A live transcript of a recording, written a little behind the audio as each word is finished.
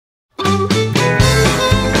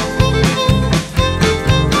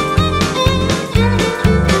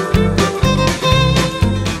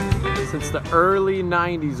early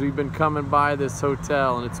 90s, we've been coming by this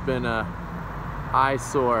hotel and it's been a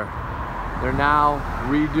eyesore. They're now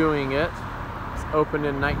redoing it. It's opened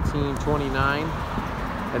in 1929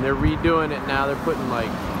 and they're redoing it now. They're putting like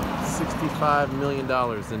 $65 million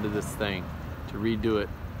into this thing to redo it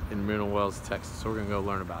in Mineral Wells, Texas. So we're gonna go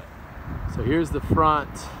learn about it. So here's the front,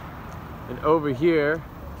 and over here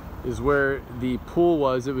is where the pool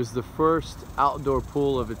was. It was the first outdoor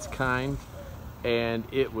pool of its kind, and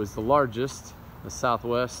it was the largest in the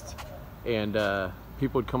Southwest, and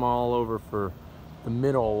people would come all over for the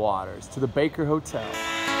mineral waters to the Baker Hotel.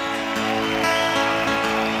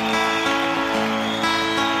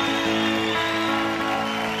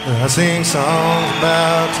 I sing songs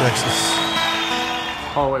about Texas.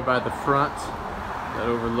 Hallway by the front that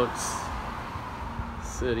overlooks the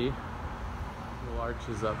city. Little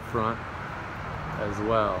arches up front as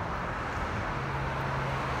well.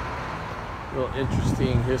 Little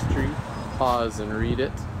interesting history. Pause and read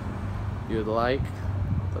it if you would like.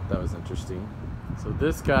 Thought that was interesting. So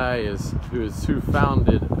this guy is who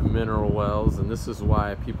founded Mineral Wells, and this is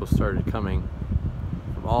why people started coming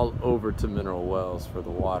from all over to Mineral Wells for the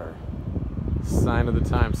water. Sign of the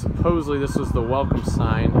time. Supposedly this was the welcome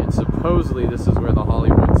sign, and supposedly this is where the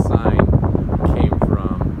Hollywood sign came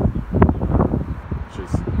from, which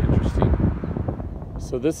is interesting.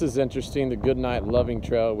 So this is interesting, the Goodnight Loving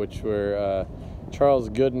Trail, which were Charles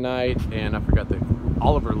Goodnight and I forgot the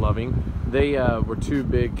Oliver Loving. They were two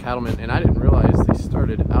big cattlemen, and I didn't realize they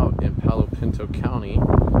started out in Palo Pinto County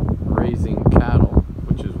raising cattle,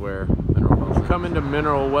 which is where Mineral Wells is. Come into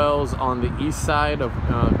Mineral Wells on the east side of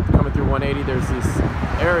coming through 180. There's this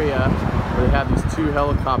area where they have these two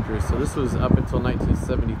helicopters. So this was up until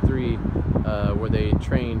 1973 where they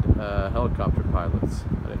trained helicopter pilots.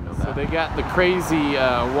 I didn't know that. So they got the crazy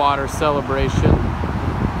water celebration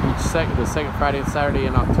the second Friday and Saturday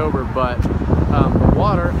in October, but the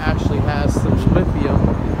water actually has some lithium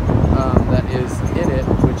that is in it,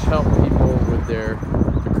 which help people with their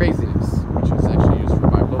craziness, which is actually used for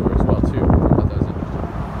bipolar as well too. I thought that was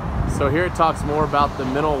interesting. So here it talks more about the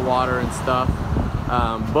mineral water and stuff,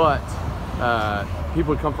 but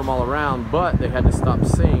people would come from all around, but they had to stop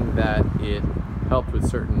saying that it helped with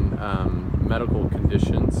certain medical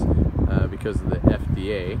conditions because of the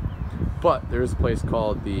FDA. But there is a place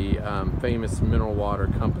called the famous Mineral Water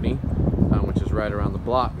Company, which is right around the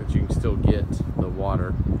block, that you can still get the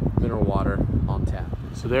water, mineral water, on tap.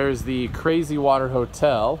 So there's the Crazy Water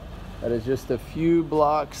Hotel. That is just a few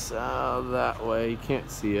blocks that way. You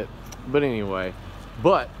can't see it, but anyway.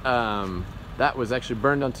 But that was actually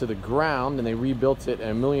burned onto the ground, and they rebuilt it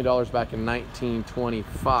at $1 million back in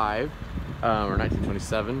 1925 or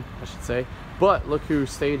 1927, I should say. But look who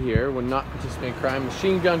stayed here, would not participate in crime.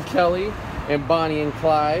 Machine Gun Kelly and Bonnie and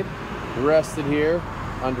Clyde arrested here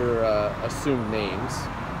under assumed names.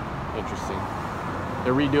 Interesting.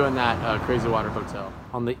 They're redoing that Crazy Water Hotel.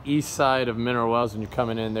 On the east side of Mineral Wells, when you're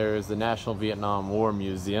coming in, there is the National Vietnam War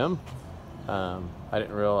Museum. I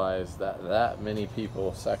didn't realize that many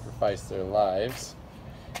people sacrificed their lives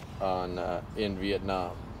in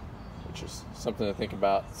Vietnam, which is something to think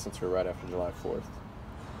about since we're right after July 4th.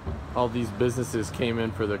 All these businesses came in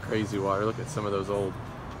for the crazy water. Look at some of those old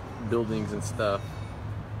buildings and stuff.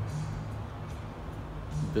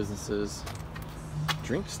 Businesses.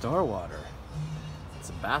 Drink Star Water. It's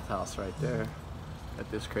a bathhouse right there. Got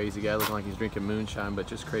this crazy guy looking like he's drinking moonshine, but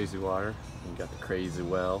just crazy water. You got the crazy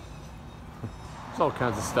well. There's all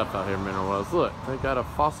kinds of stuff out here in Mineral Wells. Look, they got a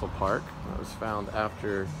fossil park that was found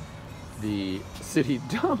after the city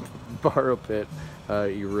dump borrow pit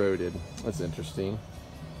eroded. That's interesting.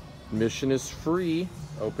 Admission is free,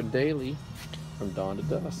 open daily from dawn to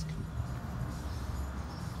dusk.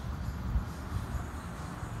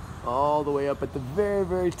 All the way up at the very,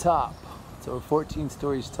 very top. It's over 14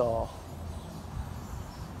 stories tall.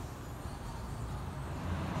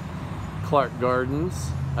 Clark Gardens.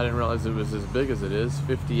 I didn't realize it was as big as it is.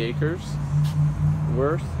 50 acres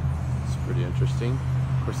worth. It's pretty interesting.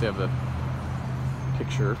 Of course, they have the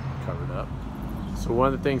picture covered up. So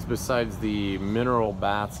one of the things besides the mineral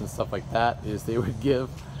baths and stuff like that is they would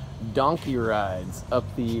give donkey rides up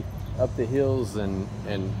the hills and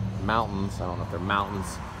mountains. I don't know if they're mountains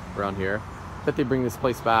around here, but they bring this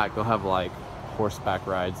place back. They'll have like horseback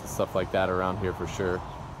rides and stuff like that around here for sure.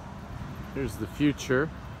 Here's the future,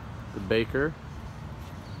 the Baker.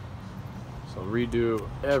 So redo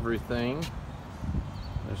everything.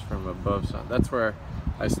 There's from above. That's where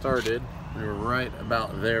I started. We were right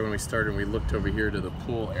about there when we started. We looked over here to the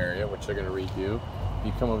pool area, which they're going to redo. If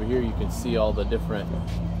you come over here, you can see all the different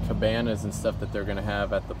cabanas and stuff that they're going to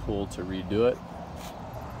have at the pool to redo it.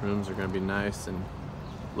 Rooms are going to be nice and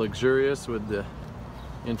luxurious with the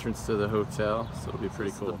entrance to the hotel, so it'll be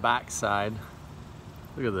pretty cool. The back side,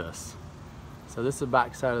 look at this. So this is the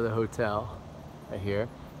back side of the hotel right here.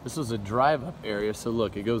 This was a drive-up area, so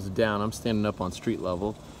look, it goes down. I'm standing up on street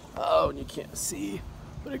level. Oh, and you can't see,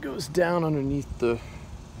 but it goes down underneath the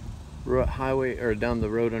highway, or down the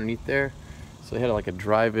road underneath there. So they had like a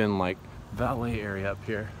drive-in, like valet area up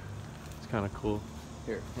here. It's kind of cool.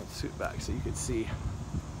 Here, let's scoot back so you can see.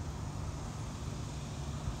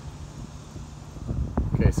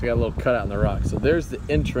 Okay, so we got a little cutout in the rock. So there's the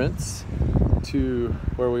entrance to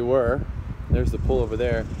where we were. There's the pool over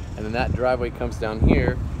there, and then that driveway comes down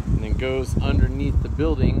here and then goes underneath the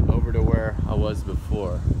building over to where I was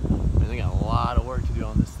before. I think got a lot of work to do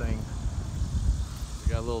on this thing.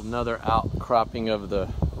 We got a little another outcropping of the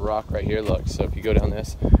rock right here. Look, so if you go down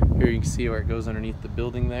this, here you can see where it goes underneath the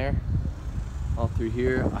building there. All through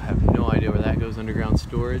here, I have no idea where that goes, underground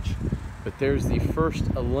storage. But there's the first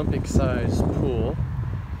Olympic-sized pool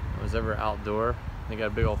that was ever outdoor. They got a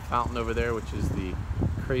big old fountain over there, which is the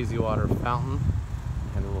crazy water fountain,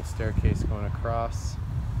 and a little staircase going across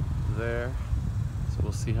there. So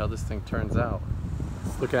we'll see how this thing turns out.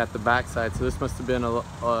 Just looking at the backside, so this must have been a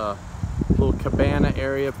little cabana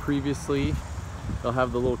area previously. They'll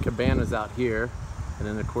have the little cabanas out here, and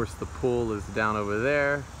then of course the pool is down over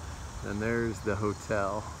there, and there's the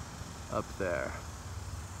hotel up there.